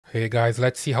Hey guys,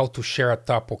 let's see how to share a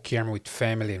Tapo camera with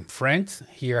family and friends.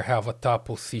 Here I have a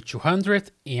Tapo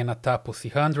C200 and a Tapo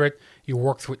C100. It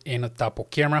works with any Tapo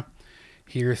camera.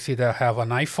 Here you see that I have an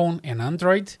iPhone and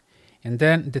Android. And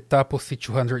then the Tapo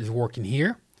C200 is working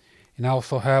here. And I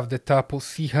also have the Tapo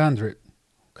C100.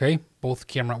 Okay, both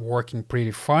camera working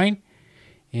pretty fine.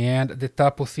 And the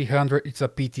Tapo C100 is a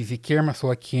PTZ camera,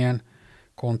 so I can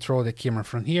control the camera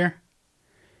from here.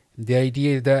 The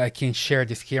idea is that I can share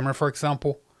this camera, for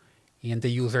example, and the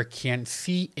user can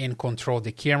see and control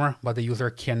the camera, but the user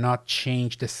cannot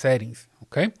change the settings,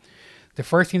 okay? The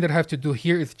first thing that I have to do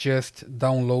here is just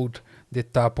download the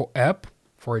Tapo app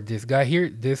for this guy here.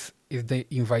 This is the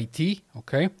invitee,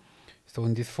 okay? So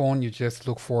in this phone, you just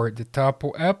look for the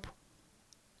Tapo app.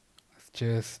 Let's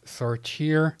just search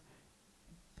here,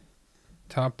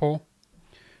 Tapo.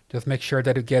 Just make sure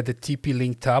that you get the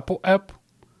TP-Link Tapo app.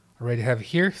 I already have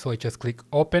here, so I just click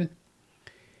open.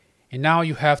 And now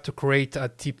you have to create a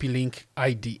TP-Link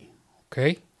ID,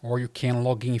 okay? Or you can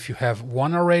log in if you have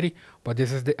one already, but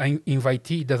this is the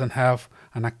invitee. It doesn't have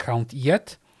an account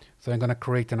yet. So I'm gonna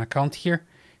create an account here.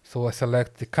 So I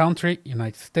select the country,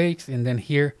 United States, and then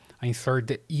here I insert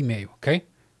the email, okay?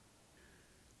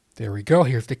 There we go,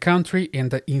 here's the country and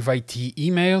the invitee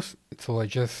emails. So I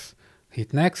just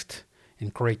hit next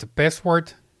and create a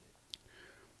password.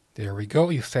 There we go,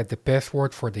 you set the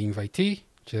password for the invitee.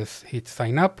 Just hit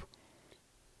sign up.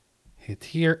 Hit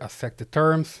here, accept the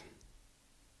terms,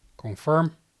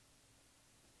 confirm,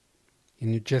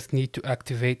 and you just need to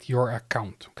activate your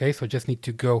account, okay? So just need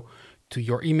to go to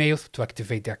your emails to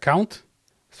activate the account.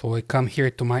 So I come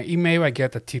here to my email, I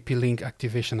get a TP-Link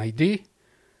activation ID.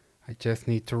 I just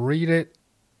need to read it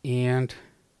and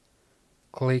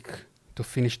click to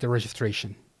finish the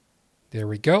registration. There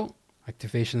we go,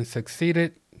 activation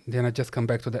succeeded. Then I just come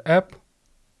back to the app,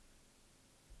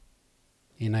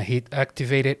 and I hit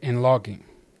activate it and login.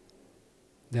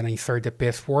 Then I insert the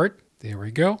password. There we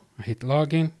go. I hit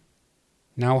login.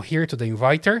 Now here to the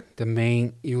inviter, the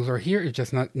main user here, you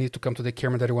just need to come to the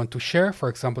camera that you want to share. For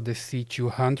example, the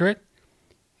C200.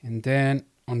 And then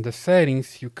on the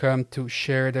settings, you come to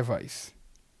share device.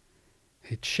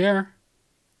 Hit share.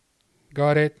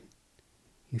 Got it.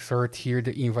 Insert here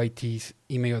the invitee's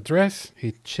email address.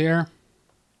 Hit share.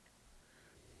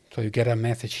 So you get a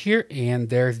message here, and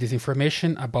there's this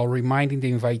information about reminding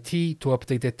the invitee to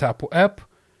update the Tapo app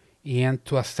and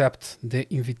to accept the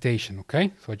invitation,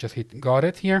 okay? So I just hit got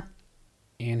it here,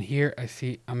 and here I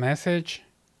see a message.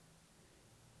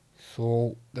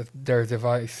 So there's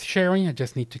device sharing. I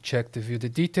just need to check to view the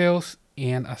details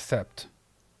and accept.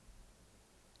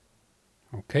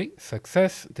 Okay,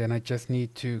 success. Then I just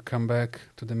need to come back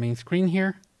to the main screen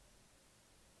here,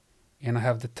 and I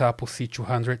have the Tapo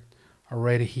C200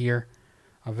 already here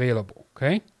available,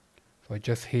 okay? So I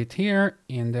just hit here,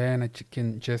 and then I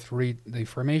can just read the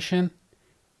information,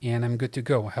 and I'm good to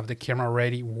go. I have the camera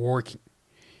already working.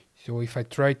 So if I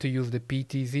try to use the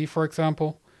PTZ, for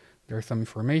example, there's some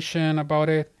information about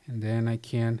it, and then I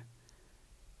can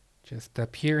just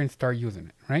tap here and start using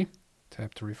it, right?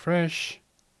 Tap to refresh.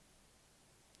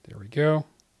 There we go.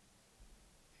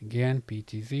 Again,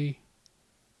 PTZ.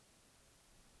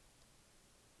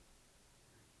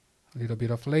 A little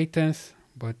bit of latency,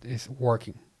 but it's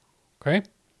working, okay?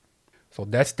 So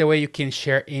that's the way you can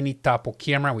share any Tapo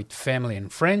camera with family and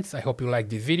friends. I hope you liked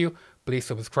this video. Please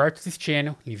subscribe to this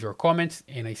channel, leave your comments,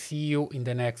 and I see you in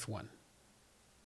the next one.